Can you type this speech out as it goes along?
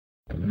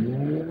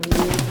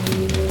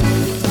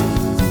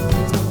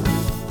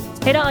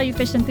Hey to all you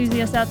fish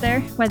enthusiasts out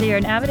there. Whether you're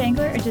an avid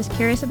angler or just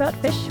curious about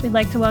fish, we'd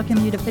like to welcome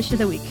you to Fish of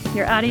the Week,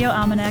 your audio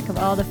almanac of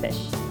all the fish.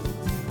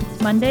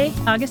 It's Monday,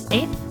 August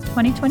 8th,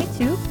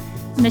 2022,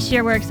 and this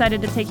year we're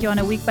excited to take you on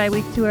a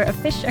week-by-week tour of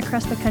fish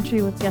across the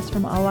country with guests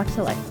from all walks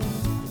of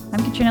life.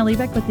 I'm Katrina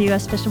Liebeck with the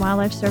U.S. Fish and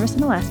Wildlife Service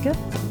in Alaska.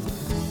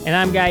 And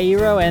I'm Guy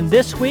Eero, and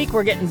this week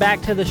we're getting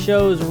back to the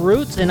show's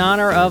roots in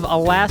honor of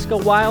Alaska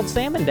Wild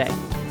Salmon Day.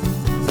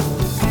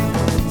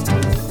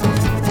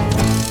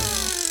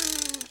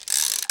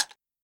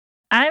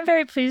 I'm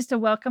very pleased to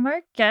welcome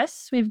our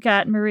guests. We've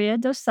got Maria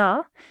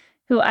Dosal,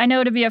 who I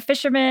know to be a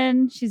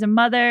fisherman. She's a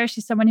mother.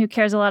 She's someone who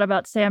cares a lot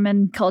about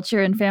salmon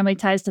culture and family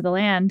ties to the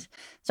land.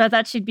 So I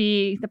thought she'd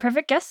be the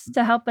perfect guest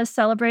to help us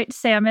celebrate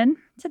salmon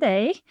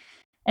today.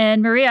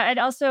 And Maria, I'd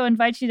also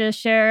invite you to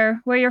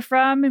share where you're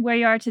from and where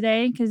you are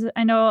today, because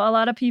I know a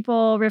lot of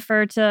people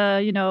refer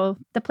to,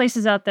 the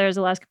places out there as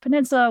Alaska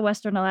Peninsula,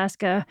 Western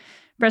Alaska,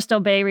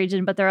 Bristol Bay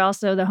region, but they're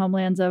also the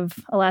homelands of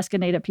Alaska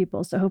Native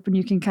people. So hoping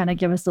you can kind of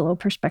give us a little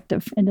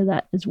perspective into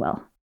that as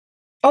well.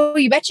 Oh,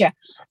 you betcha.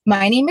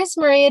 My name is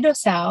Maria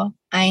Dosal.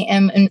 I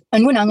am an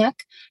Unwinangak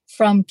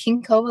from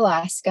King Cove,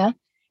 Alaska,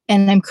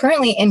 and I'm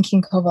currently in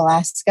King Cove,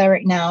 Alaska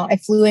right now. I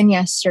flew in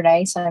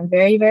yesterday, so I'm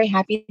very, very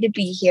happy to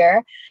be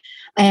here.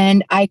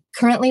 And I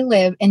currently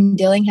live in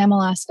Dillingham,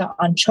 Alaska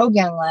on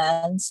Chogyang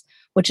lands,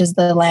 which is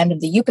the land of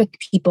the Yupik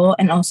people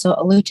and also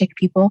Alutiiq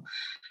people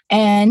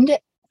and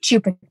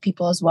Chupik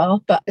people as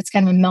well. But it's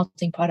kind of a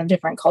melting pot of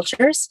different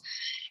cultures.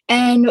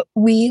 And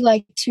we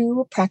like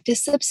to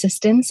practice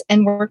subsistence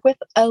and work with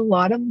a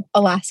lot of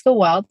Alaska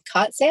wild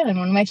caught salmon,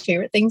 one of my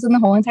favorite things in the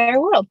whole entire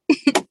world.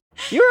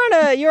 You're on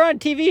a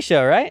TV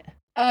show, right?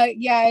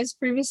 Yeah, I was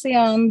previously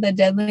on The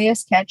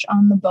Deadliest Catch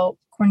on the boat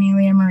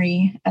Cornelia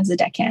Marie as a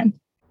deckhand.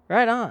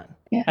 Right on.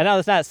 Yeah. I know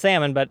it's not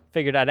salmon, but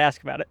figured I'd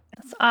ask about it.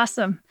 That's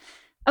awesome.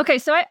 Okay,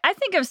 so I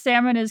think of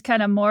salmon as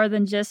kind of more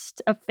than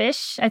just a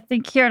fish. I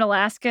think here in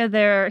Alaska,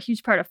 they're a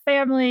huge part of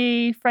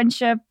family,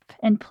 friendship,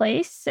 and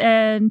place.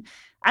 And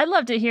I'd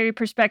love to hear your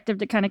perspective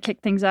to kind of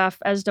kick things off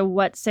as to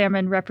what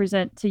salmon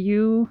represent to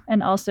you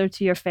and also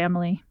to your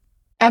family.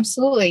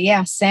 Absolutely.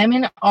 Yeah.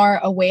 Salmon are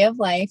a way of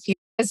life.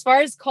 As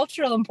far as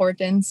cultural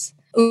importance,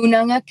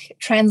 Unangak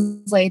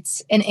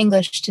translates in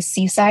English to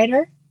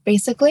seasider,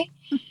 basically.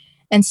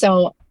 And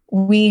so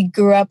we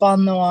grew up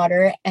on the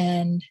water,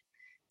 and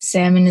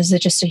salmon is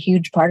just a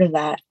huge part of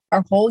that.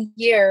 Our whole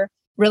year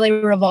really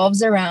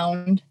revolves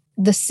around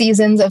the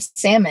seasons of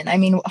salmon. I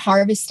mean,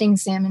 harvesting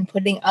salmon,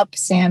 putting up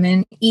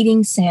salmon,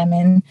 eating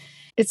salmon.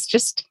 It's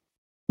just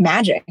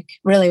magic,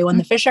 really. When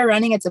the fish are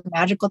running, it's a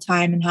magical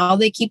time, and how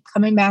they keep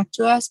coming back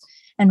to us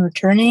and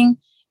returning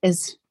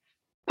is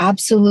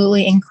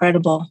absolutely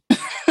incredible.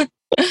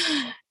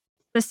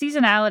 The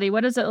seasonality,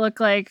 what does it look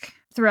like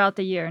throughout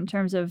the year in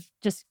terms of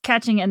just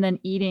catching and then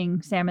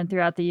eating salmon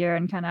throughout the year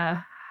and kind of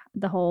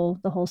the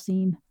whole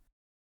scene?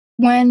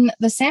 When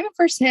the salmon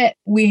first hit,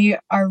 we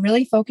are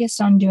really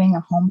focused on doing a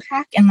home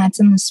pack, and that's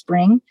in the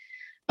spring.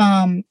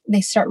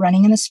 They start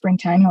running in the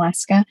springtime in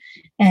Alaska,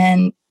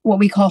 and what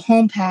we call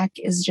home pack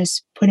is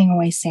just putting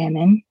away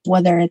salmon,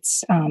 whether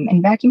it's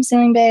in vacuum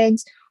sealing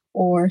bags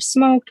or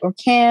smoked or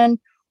canned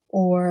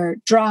or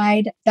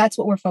dried. That's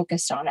what we're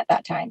focused on at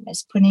that time,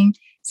 is putting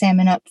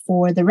salmon up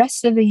for the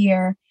rest of the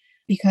year.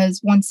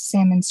 Because once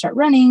salmon start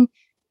running,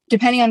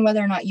 depending on whether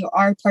or not you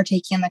are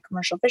partaking in the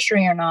commercial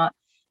fishery or not,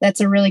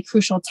 that's a really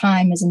crucial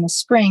time, is in the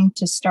spring,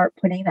 to start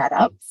putting that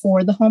up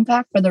for the home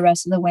pack for the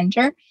rest of the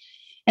winter.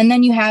 And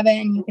then you have it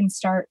and you can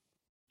start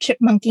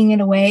chipmunking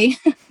it away,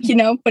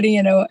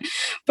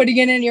 putting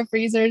it in your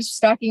freezers,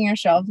 stocking your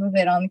shelves with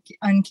it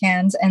on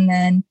cans. And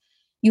then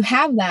you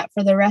have that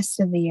for the rest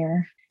of the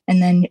year. And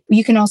then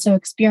you can also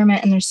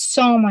experiment, and there's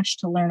so much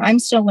to learn. I'm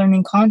still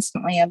learning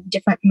constantly of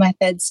different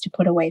methods to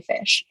put away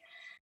fish.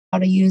 How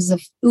to use the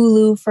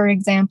ulu, for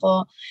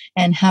example,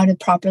 and how to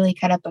properly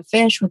cut up a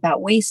fish without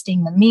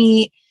wasting the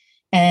meat.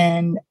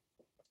 And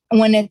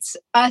when it's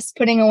us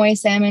putting away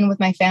salmon with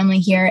my family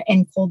here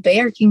in Cold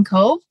Bay or King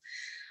Cove,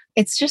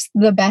 it's just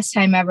the best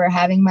time ever,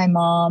 having my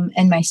mom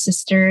and my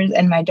sisters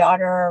and my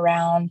daughter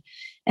around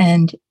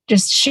and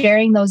just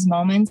sharing those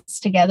moments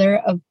together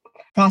of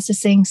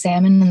processing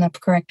salmon in the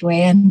correct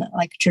way and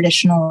like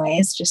traditional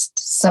ways, just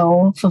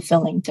so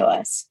fulfilling to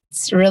us.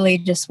 It's really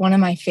just one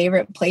of my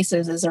favorite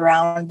places is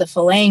around the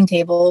filleting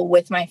table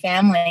with my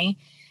family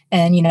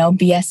and,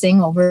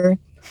 BSing over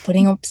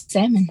putting up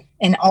salmon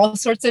in all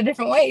sorts of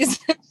different ways.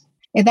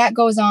 That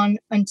goes on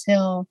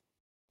until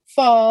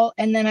fall.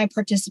 And then I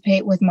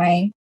participate with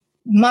my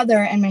mother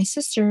and my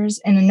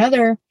sisters in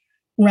another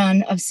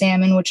run of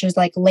salmon, which is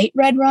like late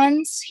red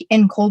runs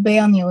in Cold Bay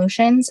on the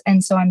Aleutians.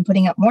 And so I'm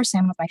putting up more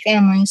salmon with my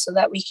family so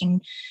that we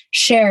can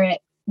share it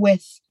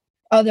with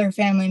other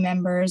family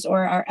members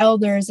or our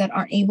elders that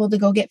aren't able to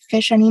go get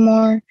fish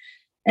anymore,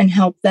 and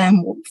help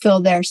them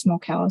fill their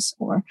smokehouse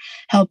or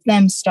help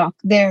them stock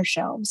their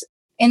shelves.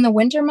 In the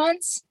winter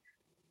months,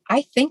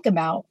 I think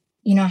about,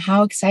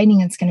 how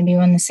exciting it's going to be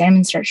when the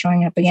salmon start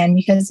showing up again,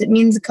 because it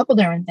means a couple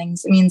different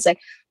things. It means like,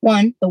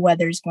 one, the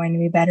weather's going to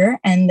be better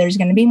and there's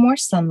going to be more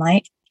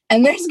sunlight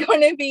and there's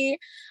going to be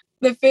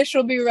the fish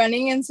will be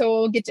running. And so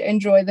we'll get to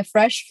enjoy the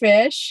fresh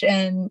fish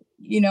and,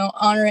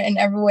 honor it in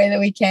every way that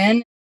we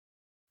can.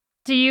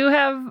 Do you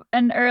have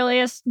an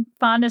earliest,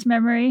 fondest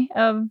memory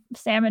of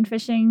salmon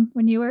fishing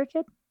when you were a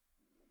kid?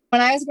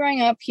 When I was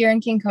growing up here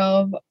in King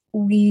Cove,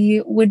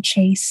 we would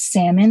chase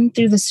salmon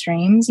through the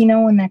streams,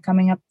 when they're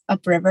coming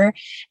upriver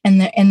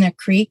and they're in the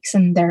creeks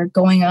and they're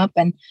going up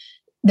and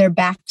their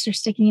backs are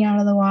sticking out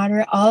of the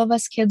water. All of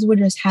us kids would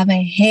just have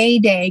a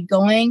heyday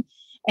going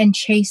and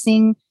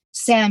chasing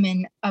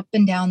salmon up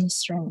and down the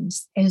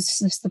streams. It was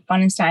just the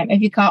funnest time.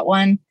 If you caught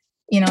one,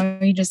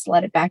 you just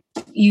let it back.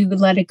 You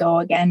let it go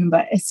again,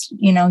 but it's,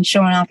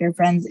 showing off your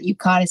friends that you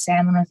caught a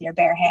salmon with your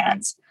bare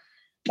hands.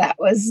 That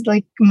was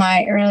like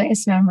my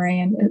earliest memory.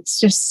 And it's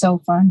just so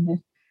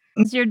fun.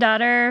 Has your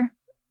daughter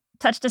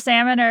touched a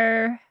salmon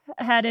or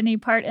had any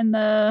part in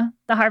the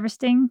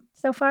harvesting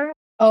so far?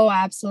 Oh,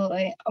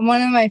 absolutely.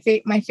 One of my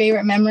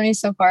favorite memories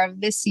so far of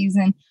this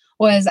season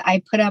was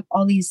I put up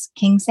all these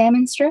king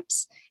salmon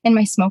strips in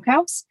my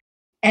smokehouse.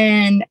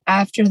 And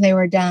after they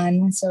were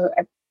done, so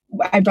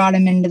I brought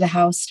them into the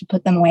house to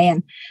put them away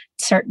and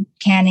start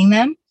canning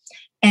them.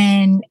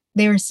 And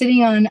they were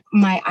sitting on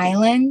my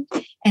island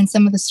and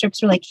some of the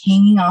strips were like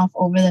hanging off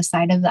over the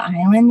side of the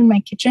island in my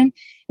kitchen.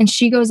 And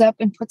she goes up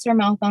and puts her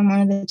mouth on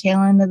one of the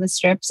tail end of the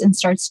strips and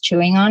starts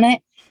chewing on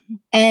it.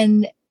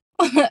 And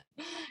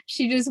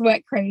she just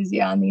went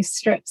crazy on these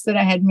strips that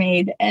I had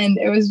made. And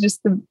it was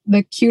just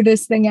the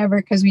cutest thing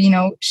ever because,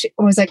 she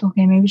was like,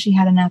 okay, maybe she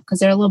had enough because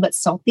they're a little bit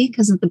salty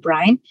because of the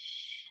brine.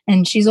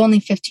 And she's only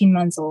 15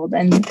 months old.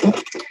 And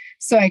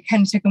so I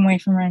kind of took them away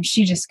from her and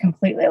she just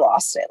completely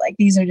lost it. Like,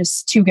 these are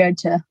just too good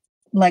to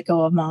let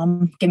go of,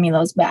 Mom. Give me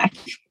those back.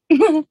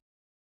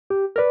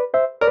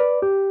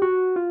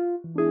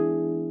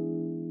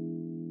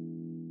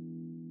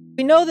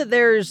 We know that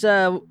there's,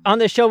 on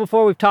this show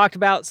before, we've talked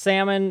about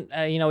salmon.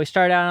 We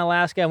started out in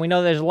Alaska, and we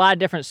know there's a lot of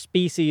different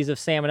species of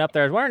salmon up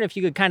there. I was wondering if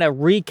you could kind of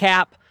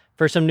recap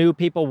for some new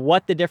people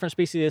what the different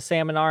species of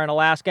salmon are in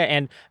Alaska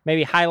and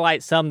maybe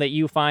highlight some that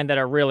you find that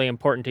are really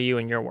important to you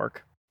in your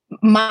work.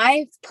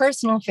 My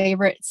personal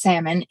favorite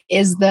salmon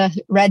is the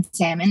red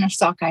salmon or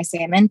sockeye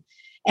salmon.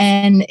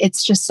 And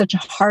it's just such a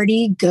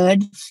hearty,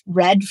 good,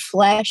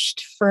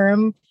 red-fleshed,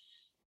 firm,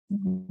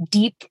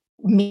 deep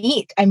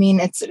meat. I mean,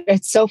 it's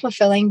so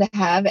fulfilling to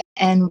have.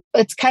 And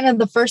it's kind of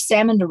the first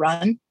salmon to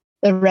run,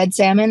 the red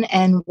salmon.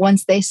 And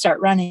once they start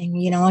running,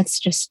 it's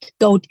just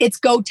go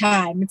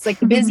time. It's like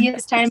the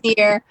busiest time of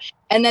year.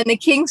 And then the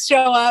kings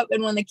show up.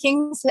 And when the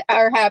kings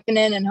are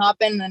happening and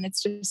hopping, then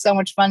it's just so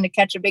much fun to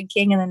catch a big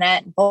king in the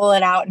net and pull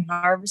it out and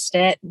harvest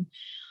it and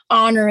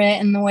honor it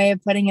in the way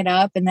of putting it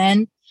up. And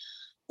then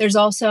there's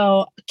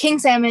also king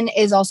salmon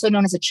is also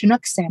known as a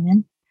Chinook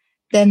salmon.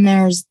 Then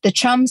there's the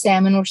chum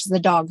salmon, which is the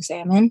dog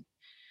salmon.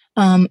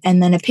 And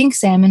then a pink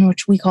salmon,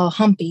 which we call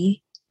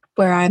humpy,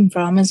 where I'm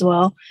from as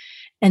well.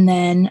 And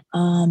then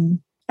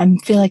I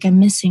feel like I'm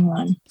missing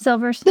one.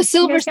 The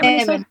silver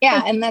salmon.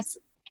 Yeah. And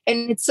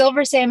it's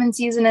silver salmon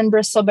season in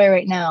Bristol Bay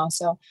right now.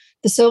 So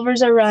the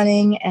silvers are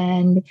running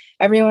and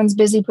everyone's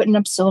busy putting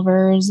up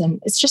silvers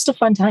and it's just a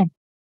fun time.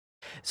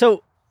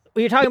 So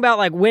you're talking about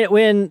like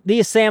when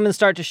these salmon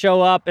start to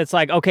show up, it's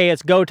like, okay,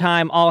 it's go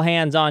time, all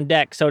hands on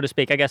deck, so to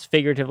speak, I guess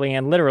figuratively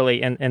and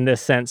literally in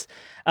this sense.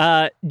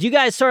 Do you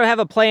guys sort of have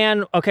a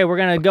plan? Okay, we're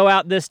going to go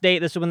out this date.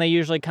 This is when they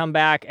usually come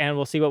back and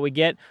we'll see what we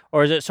get.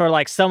 Or is it sort of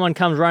like someone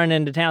comes running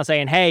into town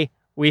saying, hey,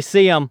 we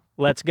see them,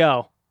 let's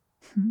go?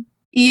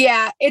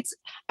 Yeah,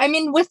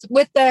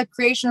 with the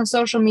creation of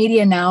social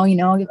media now,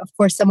 of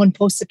course, someone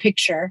posts a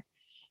picture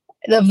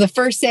of the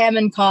first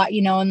salmon caught,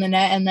 in the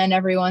net, and then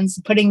everyone's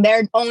putting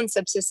their own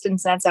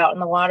subsistence nets out in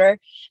the water.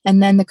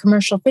 And then the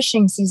commercial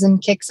fishing season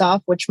kicks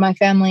off, which my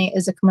family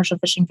is a commercial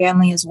fishing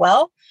family as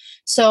well.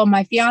 So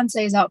my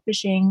fiance is out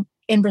fishing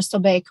in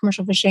Bristol Bay,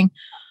 commercial fishing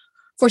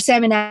for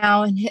salmon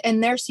now.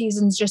 And their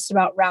season's just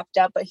about wrapped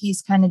up, but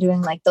he's kind of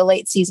doing like the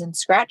late season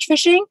scratch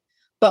fishing.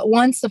 But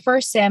once the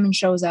first salmon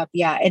shows up,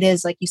 yeah, it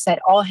is, like you said,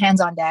 all hands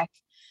on deck,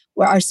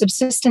 where our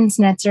subsistence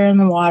nets are in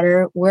the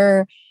water.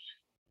 We're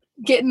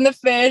getting the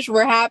fish.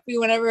 We're happy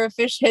whenever a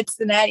fish hits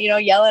the net,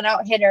 yelling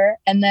out, hit her.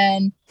 And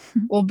then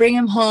we'll bring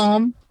him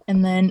home.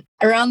 And then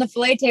around the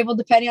fillet table,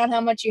 depending on how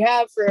much you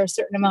have for a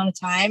certain amount of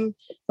time,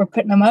 we're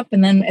putting them up.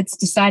 And then it's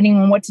deciding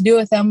on what to do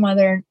with them,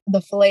 whether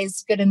the fillet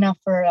is good enough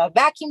for a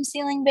vacuum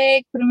sealing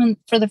bag, put them in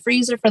for the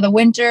freezer for the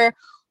winter,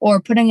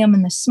 or putting them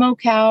in the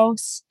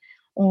smokehouse,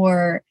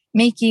 or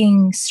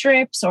making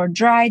strips or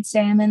dried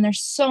salmon.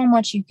 There's so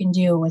much you can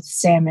do with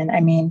salmon. I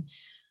mean,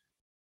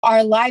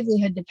 our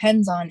livelihood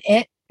depends on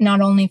it, not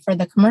only for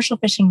the commercial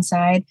fishing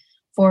side,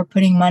 for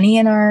putting money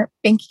in our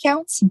bank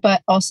accounts,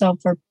 but also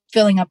for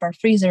filling up our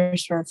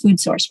freezers for a food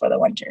source for the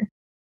winter.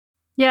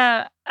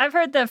 Yeah, I've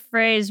heard the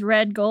phrase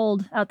red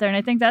gold out there, and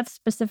I think that's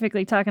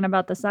specifically talking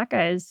about the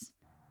sockeyes,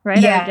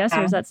 right? Yeah. I guess,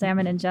 or is that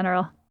salmon in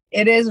general?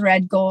 It is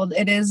red gold.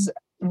 It is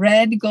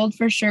red gold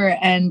for sure.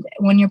 And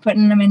when you're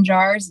putting them in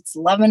jars, it's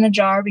 $11 a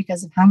jar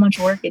because of how much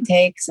work it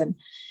takes. And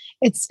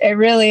it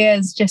really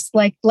is just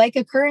like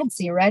a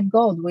currency, red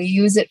gold. We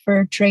use it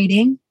for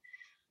trading.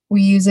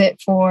 We use it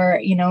for,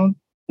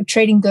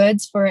 trading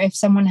goods for if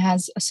someone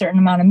has a certain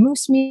amount of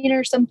moose meat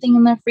or something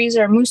in their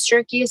freezer or moose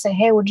jerky, say,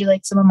 hey, would you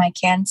like some of my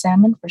canned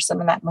salmon for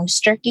some of that moose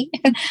jerky?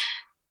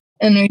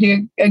 And we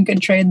do a good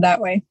trade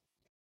that way.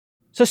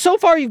 So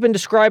far you've been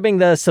describing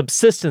the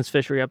subsistence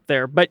fishery up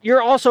there, but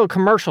you're also a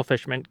commercial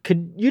fisherman.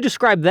 Could you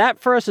describe that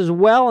for us as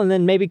well and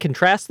then maybe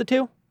contrast the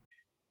two?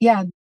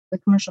 Yeah, the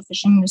commercial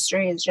fishing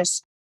industry is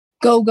just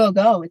go, go,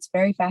 go. It's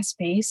very fast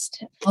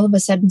paced. All of a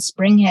sudden,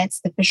 spring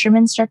hits, the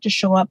fishermen start to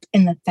show up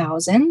in the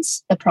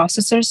thousands. The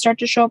processors start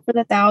to show up for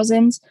the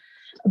thousands.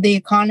 The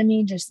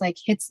economy just like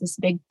hits this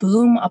big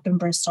boom up in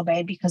Bristol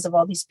Bay because of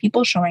all these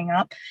people showing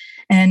up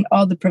and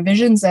all the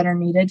provisions that are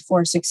needed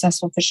for a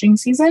successful fishing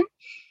season.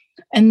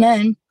 And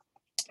then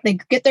they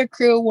get their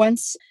crew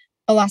once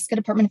Alaska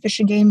Department of Fish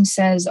and Game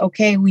says,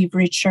 okay, we've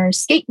reached our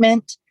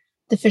escapement.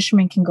 The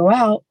fishermen can go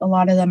out. A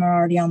lot of them are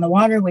already on the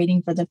water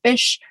waiting for the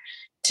fish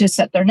to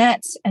set their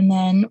nets. And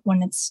then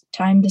when it's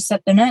time to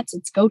set the nets,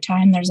 it's go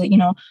time. There's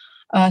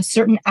a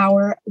certain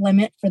hour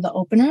limit for the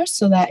openers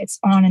so that it's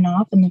on and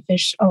off and the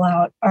fish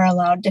are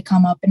allowed to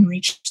come up and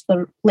reach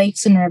the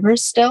lakes and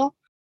rivers still,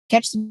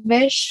 catch the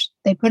fish,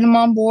 they put them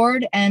on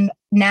board. And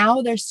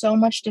now there's so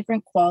much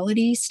different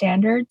quality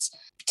standards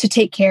to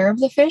take care of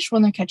the fish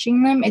when they're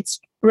catching them. It's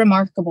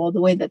remarkable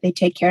the way that they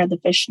take care of the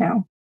fish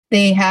now.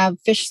 They have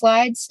fish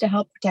slides to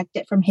help protect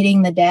it from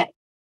hitting the deck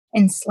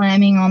and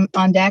slamming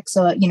on deck,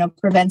 so it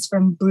prevents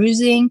from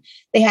bruising.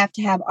 They have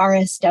to have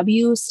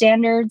RSW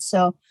standards,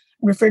 so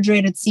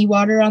refrigerated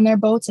seawater on their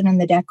boats and in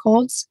the deck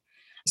holds.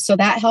 So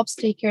that helps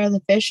take care of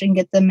the fish and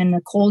get them in the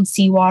cold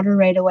seawater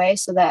right away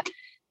so that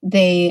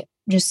they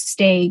just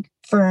stay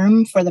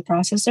firm for the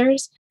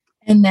processors.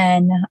 And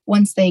then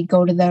once they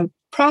go to the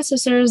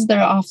processors, they're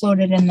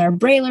offloaded in their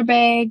brailer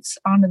bags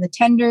onto the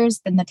tenders.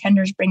 Then the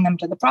tenders bring them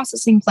to the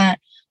processing plant,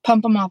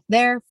 pump them off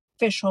their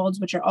fish holds,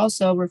 which are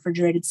also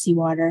refrigerated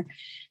seawater.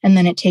 And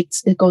then it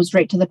goes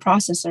right to the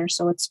processor.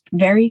 So it's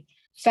very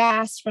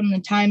fast from the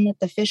time that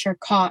the fish are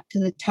caught to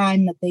the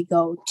time that they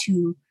go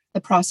to the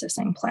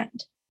processing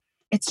plant.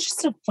 It's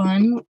just a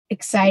fun,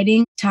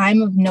 exciting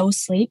time of no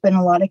sleep and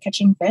a lot of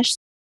catching fish.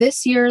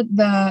 This year,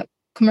 the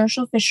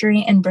commercial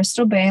fishery in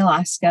Bristol Bay,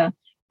 Alaska,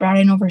 brought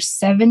in over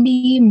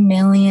 70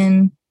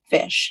 million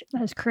fish.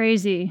 That's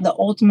crazy. The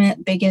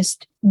ultimate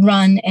biggest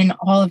run in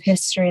all of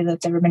history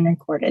that's ever been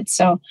recorded.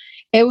 So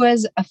it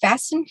was a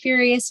fast and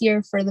furious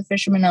year for the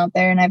fishermen out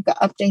there. And I've got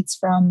updates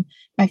from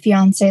my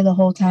fiance the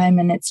whole time,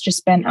 and it's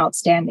just been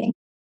outstanding.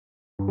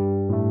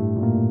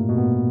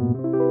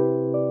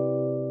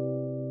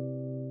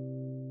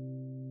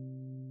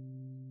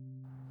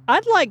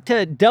 I'd like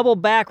to double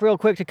back real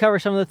quick to cover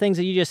some of the things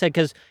that you just said,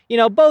 because,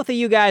 both of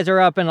you guys are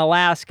up in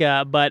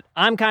Alaska, but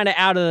I'm kind of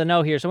out of the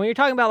know here. So when you're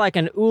talking about like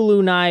an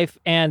ulu knife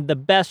and the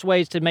best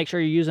ways to make sure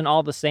you're using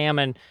all the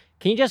salmon,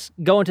 can you just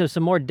go into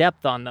some more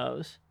depth on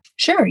those?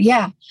 Sure,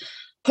 yeah.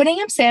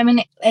 Putting up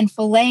salmon and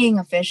filleting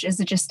a fish is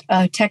just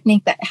a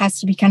technique that has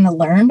to be kind of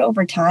learned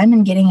over time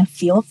and getting a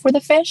feel for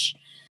the fish.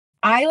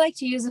 I like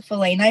to use a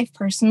fillet knife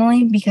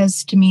personally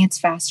because to me it's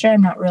faster.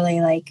 I'm not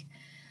really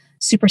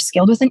super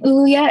skilled with an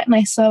ulu yet, and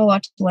I still have a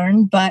lot to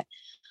learn, but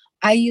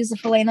I use a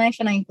fillet knife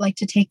and I like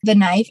to take the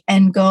knife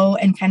and go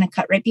and kind of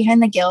cut right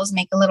behind the gills,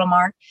 make a little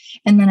mark,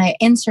 and then I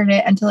insert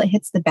it until it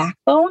hits the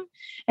backbone.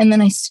 And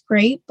then I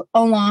scrape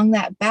along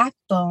that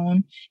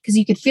backbone because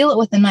you could feel it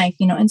with a knife,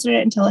 insert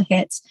it until it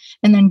hits,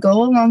 and then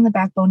go along the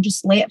backbone,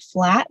 just lay it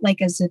flat,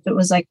 like as if it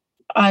was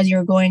as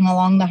you're going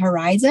along the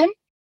horizon,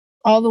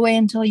 all the way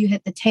until you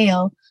hit the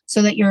tail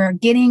so that you're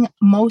getting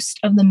most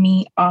of the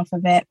meat off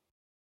of it,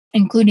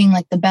 including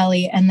the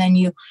belly. And then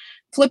you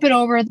flip it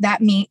over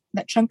that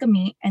chunk of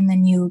meat, and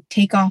then you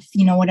take off,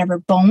 whatever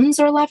bones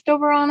are left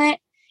over on it.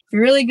 If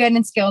you're really good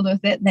and skilled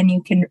with it, then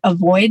you can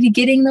avoid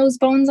getting those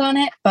bones on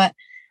it. But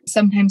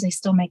sometimes I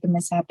still make a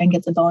mishap and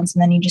get the bones,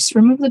 and then you just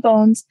remove the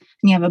bones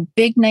and you have a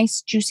big,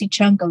 nice, juicy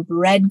chunk of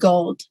red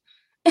gold.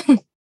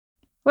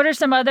 What are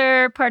some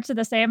other parts of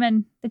the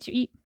salmon that you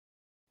eat?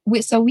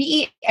 We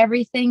eat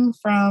everything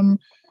from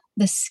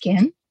the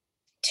skin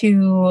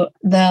to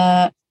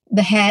the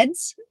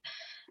heads.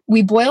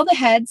 We boil the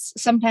heads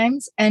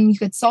sometimes, and you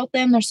could salt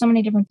them. There's so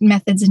many different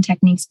methods and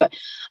techniques, but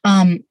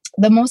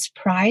the most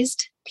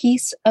prized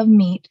piece of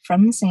meat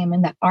from the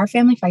salmon that our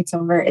family fights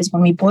over is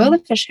when we boil the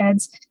fish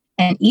heads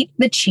and eat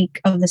the cheek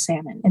of the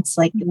salmon. It's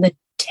like the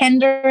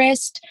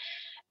tenderest,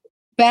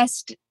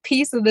 best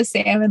piece of the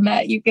salmon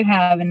that you could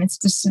have, and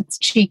it's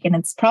cheek, and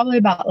it's probably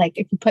about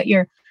if you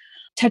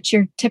touch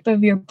your tip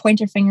of your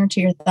pointer finger to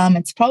your thumb,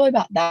 it's probably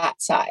about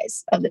that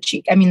size of the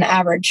cheek. I mean, the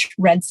average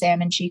red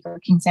salmon cheek or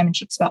king salmon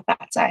cheek is about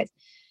that size.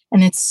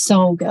 And it's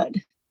so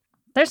good.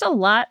 There's a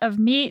lot of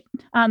meat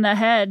on the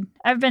head.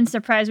 I've been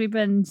surprised. We've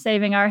been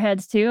saving our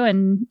heads too.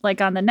 And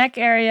on the neck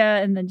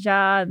area and the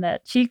jaw and the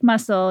cheek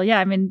muscle. Yeah,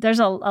 I mean, there's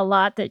a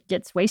lot that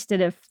gets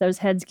wasted if those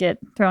heads get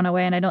thrown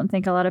away. And I don't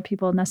think a lot of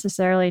people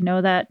necessarily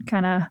know that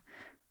kind of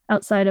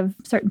outside of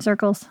certain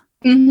circles.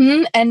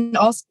 Mm-hmm. And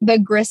also the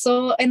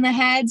gristle in the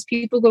heads.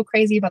 People go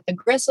crazy about the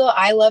gristle.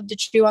 I love to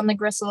chew on the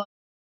gristle.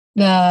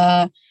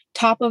 The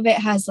top of it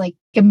has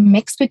a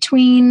mix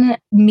between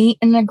meat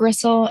and a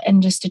gristle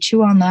and just to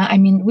chew on that. I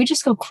mean, we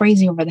just go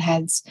crazy over the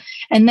heads.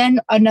 And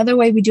then another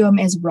way we do them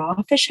is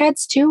raw fish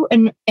heads too.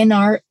 And in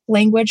our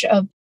language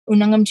of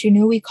Unangam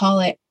Tunu, we call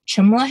it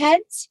chumla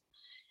heads.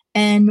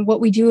 And what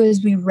we do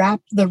is we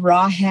wrap the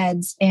raw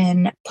heads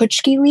in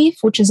puchki leaf,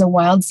 which is a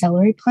wild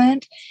celery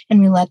plant,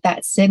 and we let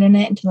that sit in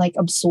it to like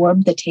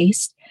absorb the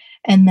taste.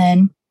 And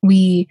then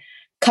we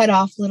cut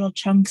off little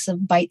chunks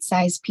of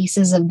bite-sized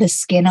pieces of the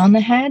skin on the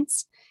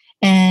heads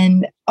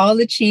and all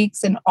the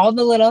cheeks and all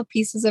the little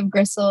pieces of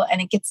gristle, and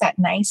it gets that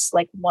nice,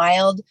 like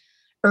wild,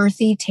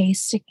 earthy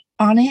taste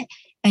on it.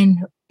 And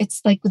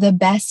it's like the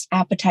best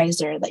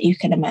appetizer that you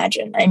can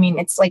imagine. I mean,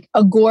 it's like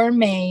a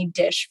gourmet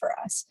dish for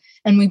us.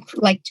 And we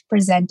like to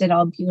present it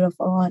all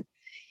beautiful and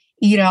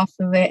eat off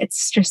of it.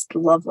 It's just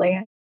lovely.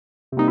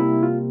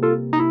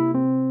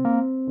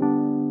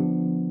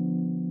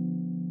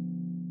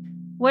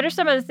 What are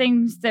some of the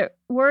things that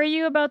worry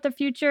you about the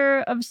future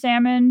of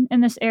salmon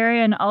in this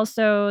area and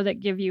also that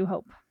give you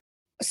hope?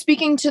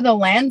 Speaking to the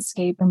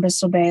landscape in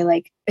Bristol Bay,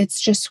 like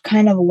it's just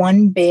kind of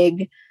one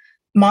big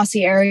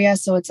mossy area.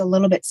 So it's a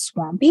little bit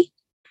swampy.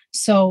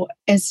 So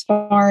as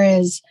far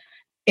as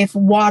if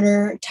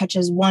water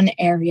touches one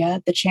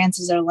area, the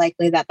chances are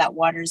likely that that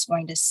water is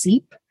going to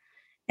seep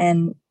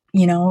and,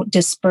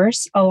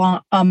 disperse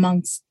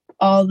amongst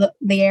all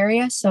the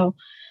area. So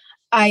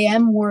I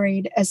am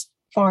worried as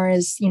far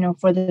as,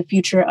 for the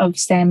future of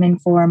salmon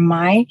for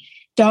my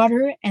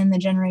daughter and the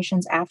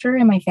generations after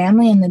in my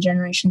family and the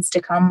generations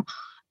to come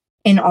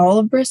in all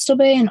of Bristol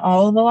Bay and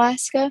all of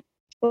Alaska.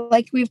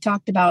 Like we've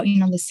talked about,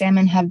 the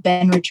salmon have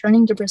been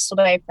returning to Bristol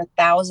Bay for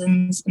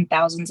thousands and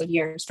thousands of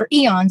years, for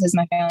eons, as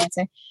my family would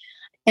say.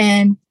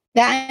 And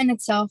that in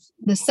itself,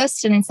 the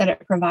sustenance that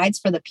it provides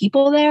for the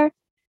people there,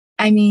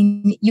 I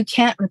mean, you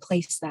can't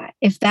replace that.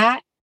 If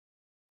that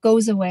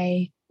goes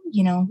away,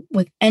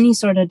 with any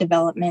sort of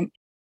development,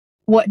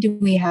 what do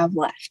we have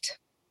left?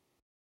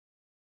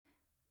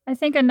 I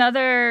think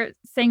another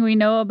thing we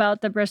know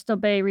about the Bristol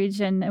Bay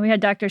region, and we had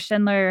Dr.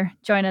 Schindler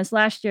join us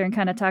last year and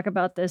kind of talk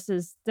about this,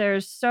 is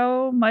there's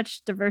so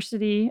much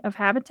diversity of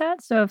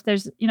habitat. So if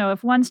there's,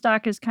 if one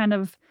stock is kind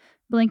of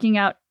blinking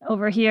out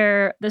over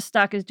here, this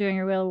stock is doing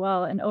real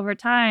well. And over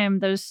time,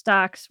 those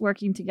stocks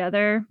working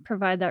together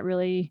provide that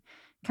really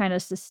kind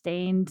of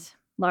sustained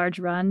large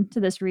run to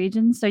this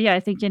region. So yeah, I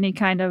think any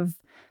kind of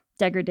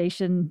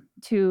degradation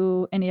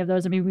to any of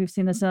those. I mean, we've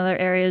seen this in other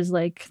areas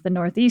like the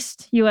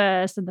Northeast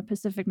US and the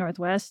Pacific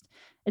Northwest.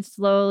 It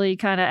slowly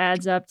kind of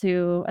adds up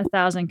to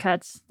 1,000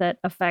 cuts that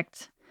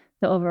affect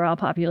the overall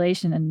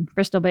population. And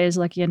Bristol Bay is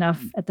lucky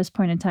enough at this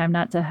point in time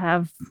not to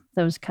have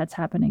those cuts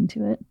happening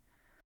to it.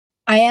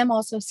 I am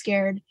also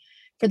scared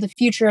for the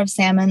future of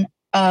salmon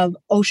of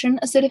ocean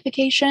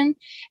acidification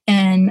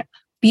and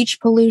beach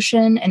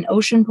pollution and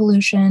ocean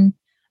pollution.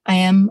 I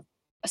am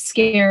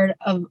scared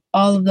of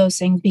all of those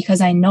things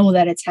because I know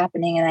that it's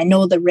happening and I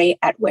know the rate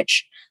at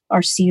which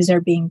our seas are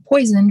being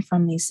poisoned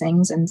from these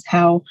things and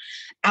how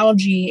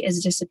algae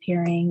is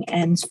disappearing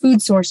and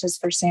food sources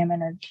for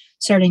salmon are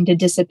starting to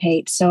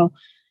dissipate. So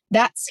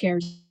that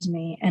scares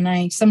me. And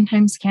I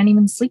sometimes can't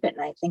even sleep at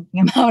night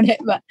thinking about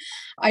it, but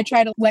I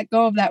try to let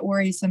go of that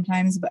worry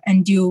sometimes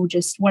and do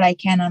just what I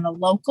can on a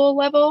local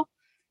level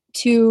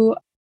to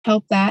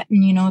help that.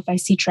 And, if I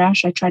see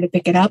trash, I try to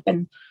pick it up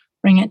and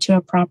bring it to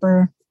a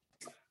proper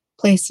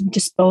place of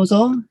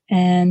disposal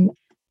and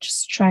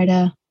just try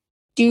to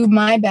do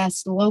my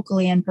best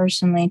locally and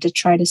personally to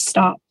try to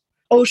stop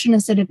ocean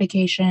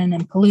acidification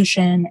and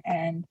pollution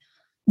and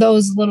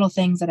those little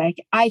things that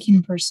I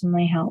can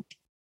personally help.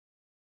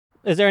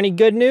 Is there any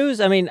good news?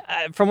 I mean,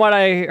 from what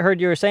I heard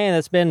you were saying,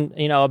 it's been,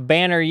 a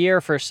banner year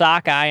for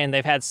sockeye, and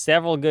they've had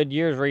several good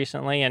years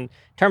recently. And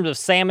in terms of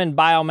salmon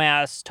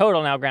biomass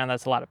total, now granted,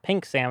 that's a lot of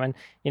pink salmon,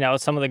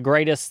 some of the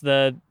greatest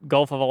the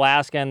Gulf of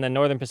Alaska and the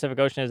Northern Pacific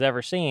Ocean has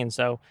ever seen.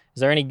 So is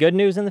there any good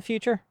news in the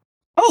future?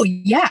 Oh,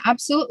 yeah,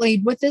 absolutely.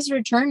 With this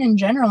return in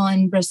general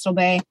in Bristol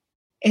Bay,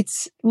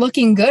 it's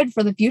looking good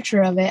for the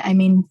future of it. I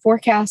mean,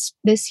 forecast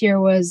this year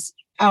was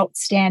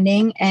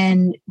outstanding,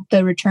 and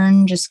the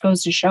return just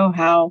goes to show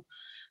how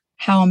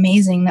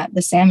amazing that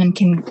the salmon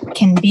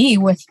can be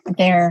with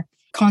their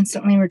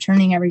constantly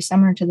returning every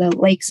summer to the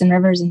lakes and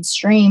rivers and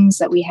streams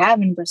that we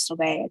have in Bristol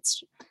Bay.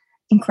 It's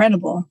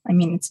incredible. I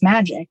mean, it's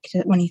magic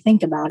when you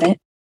think about it.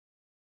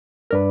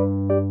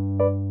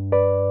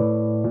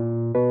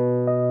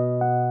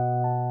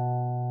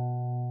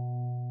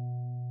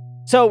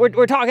 So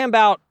we're talking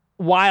about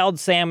Wild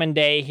Salmon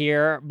Day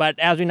here, but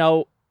as we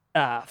know,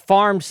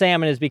 farmed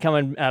salmon is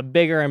becoming a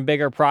bigger and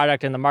bigger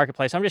product in the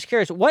marketplace. I'm just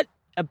curious, what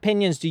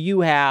opinions do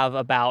you have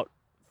about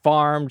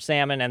farmed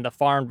salmon and the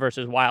farmed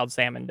versus wild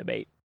salmon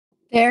debate?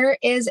 There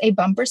is a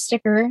bumper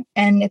sticker,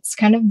 and it's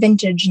kind of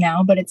vintage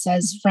now, but it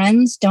says,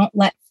 "Friends don't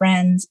let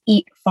friends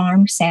eat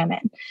farmed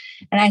salmon."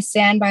 And I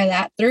stand by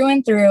that through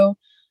and through.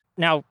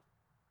 Now,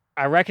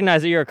 I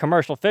recognize that you're a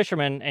commercial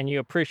fisherman and you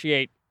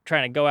appreciate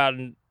trying to go out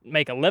and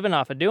make a living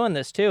off of doing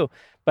this too.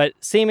 But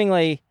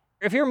seemingly,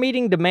 if you're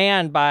meeting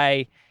demand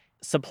by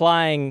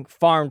supplying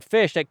farmed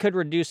fish, that could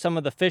reduce some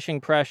of the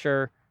fishing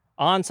pressure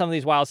on some of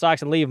these wild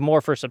stocks and leave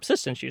more for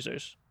subsistence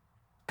users.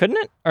 Couldn't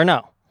it? Or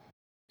no?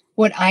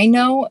 What I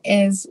know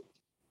is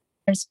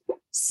there's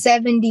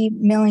 70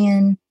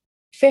 million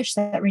fish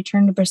that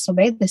returned to Bristol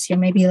Bay this year.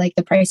 Maybe like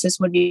the prices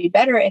would be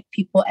better if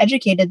people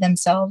educated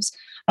themselves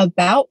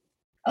about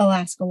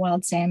Alaska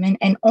wild salmon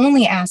and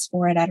only asked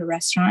for it at a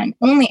restaurant,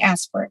 only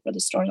asked for it for the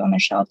stores on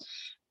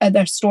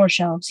their store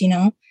shelves, you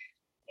know?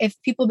 If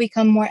people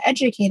become more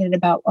educated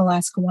about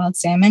Alaska wild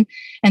salmon,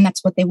 and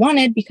that's what they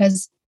wanted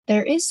because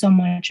there is so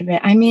much of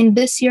it. I mean,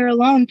 this year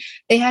alone,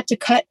 they had to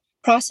cut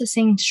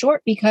processing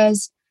short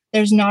because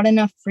there's not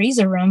enough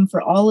freezer room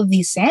for all of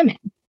these salmon.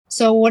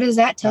 So what does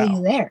that tell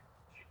you there?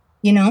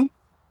 You know,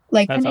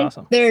 like that's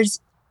awesome. There's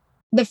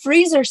the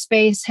freezer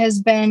space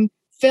has been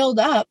filled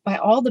up by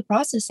all the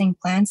processing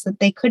plants that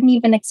they couldn't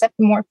even accept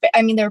more.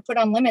 I mean, they were put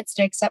on limits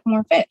to accept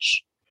more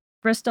fish.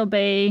 Bristol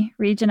Bay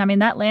region, I mean,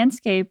 that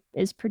landscape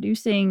is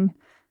producing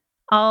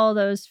all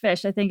those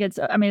fish. I think it's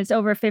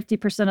over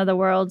 50% of the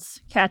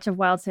world's catch of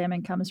wild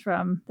salmon comes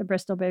from the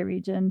Bristol Bay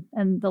region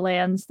and the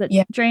lands that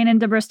drain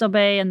into Bristol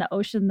Bay and the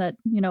ocean that,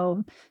 you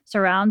know,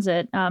 surrounds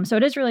it. So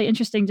it is really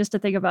interesting just to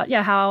think about,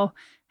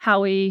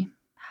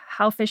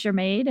 how fish are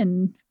made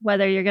and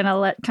whether you're going to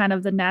let kind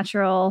of the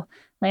natural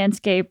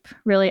landscape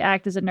really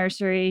act as a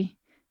nursery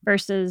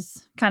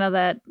versus kind of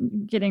that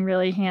getting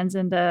really hands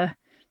into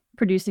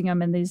producing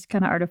them in these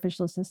kind of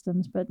artificial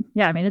systems. But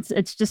yeah, I mean,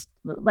 it's just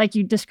like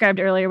you described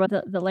earlier, what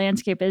the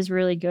landscape is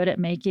really good at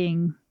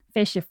making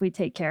fish if we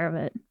take care of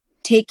it.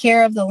 Take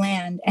care of the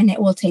land and it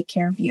will take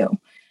care of you.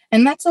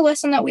 And that's a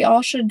lesson that we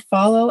all should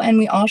follow and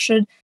we all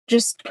should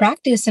just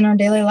practice in our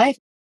daily life.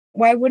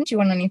 Why wouldn't you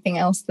want anything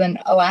else than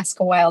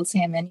Alaska wild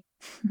salmon?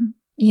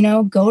 You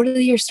know, go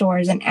to your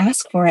stores and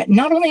ask for it.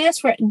 Not only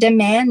ask for it,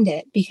 demand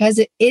it because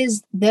it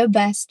is the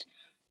best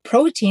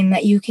protein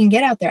that you can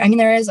get out there. I mean,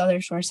 there is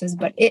other sources,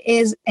 but it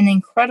is an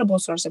incredible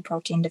source of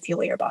protein to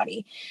fuel your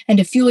body and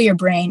to fuel your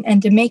brain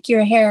and to make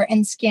your hair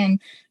and skin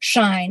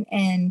shine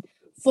and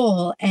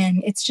full.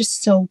 And it's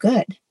just so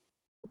good.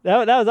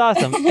 That was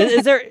awesome.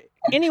 Is there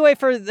any way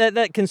for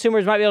that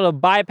consumers might be able to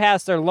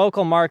bypass their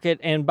local market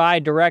and buy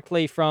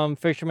directly from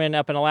fishermen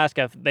up in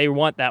Alaska if they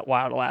want that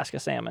wild Alaska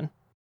salmon?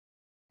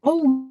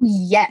 Oh,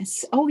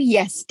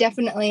 yes,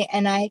 definitely.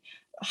 And I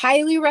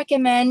highly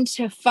recommend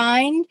to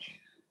find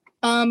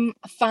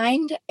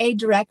a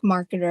direct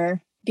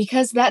marketer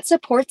because that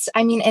supports,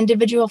 I mean,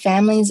 individuals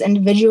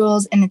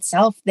in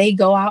itself. They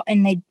go out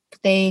and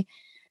they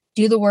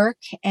do the work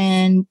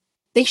and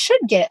they should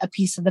get a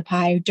piece of the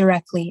pie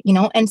directly, you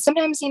know, and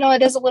sometimes, you know,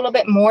 it is a little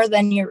bit more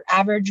than your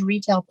average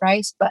retail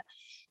price, but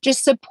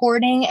just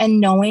supporting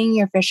and knowing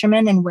your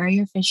fishermen and where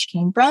your fish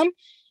came from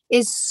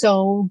is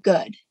so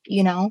good,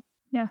 you know?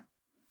 Yeah.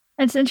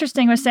 It's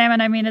interesting with salmon.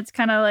 I mean, it's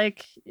kind of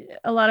like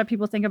a lot of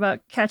people think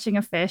about catching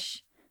a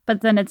fish, but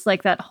then it's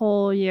like that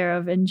whole year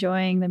of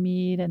enjoying the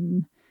meat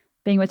and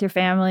being with your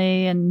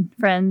family and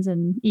friends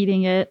and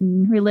eating it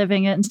and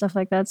reliving it and stuff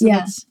like that. So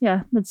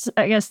that's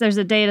I guess there's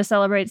a day to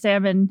celebrate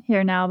salmon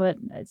here now, but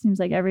it seems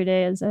like every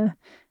day is a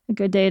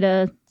good day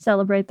to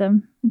celebrate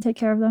them and take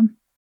care of them.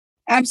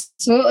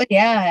 Absolutely.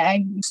 Yeah.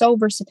 I'm so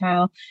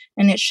versatile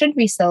and it should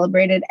be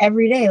celebrated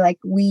every day. Like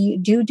we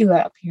do it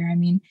up here. I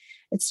mean,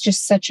 it's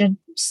just such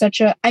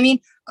a, I mean,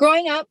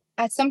 growing up,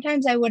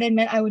 sometimes I would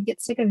admit I would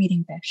get sick of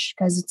eating fish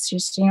because it's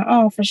just, you know,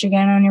 oh, fish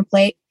again on your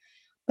plate.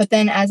 But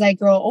then as I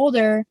grow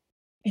older,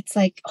 it's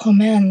like, oh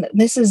man,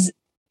 this is,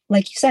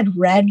 like you said,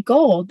 red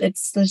gold.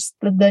 It's just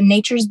the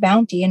nature's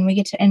bounty and we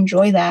get to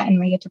enjoy that and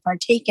we get to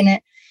partake in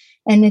it.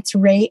 And it's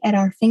right at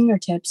our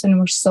fingertips. And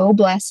we're so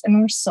blessed and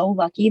we're so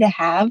lucky to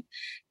have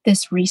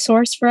this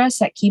resource for us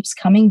that keeps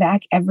coming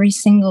back every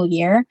single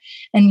year.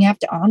 And we have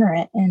to honor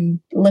it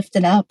and lift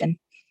it up. And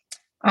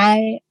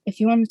if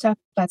you want to talk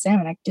about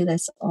salmon, I could do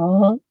this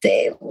all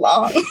day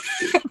long.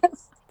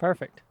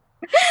 Perfect.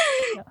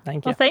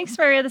 Thank you. Well, thanks,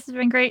 Maria. This has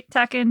been great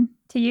talking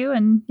to you.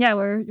 And yeah,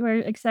 we're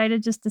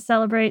excited just to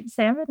celebrate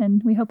salmon.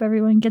 And we hope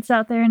everyone gets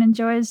out there and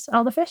enjoys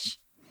all the fish.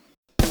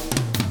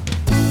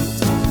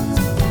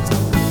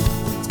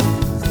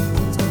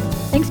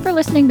 Thanks for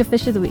listening to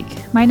Fish of the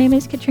Week. My name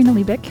is Katrina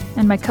Liebich,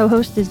 and my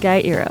co-host is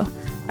Guy Eero.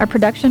 Our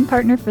production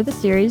partner for the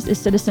series is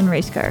Citizen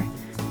Racecar.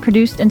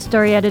 Produced and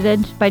story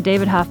edited by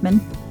David Hoffman.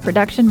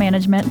 Production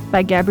management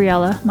by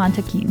Gabriella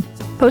Montequin.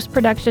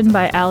 Post-production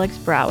by Alex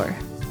Brower.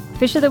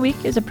 Fish of the Week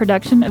is a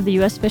production of the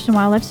U.S. Fish and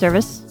Wildlife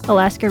Service,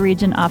 Alaska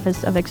Region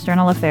Office of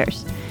External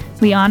Affairs.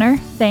 We honor,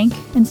 thank,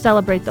 and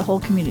celebrate the whole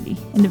community,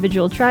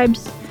 individual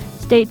tribes,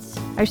 states,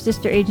 our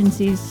sister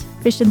agencies,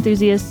 fish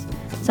enthusiasts,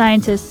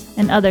 scientists,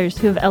 and others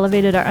who have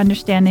elevated our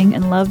understanding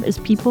and love as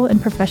people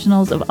and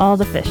professionals of all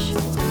the fish.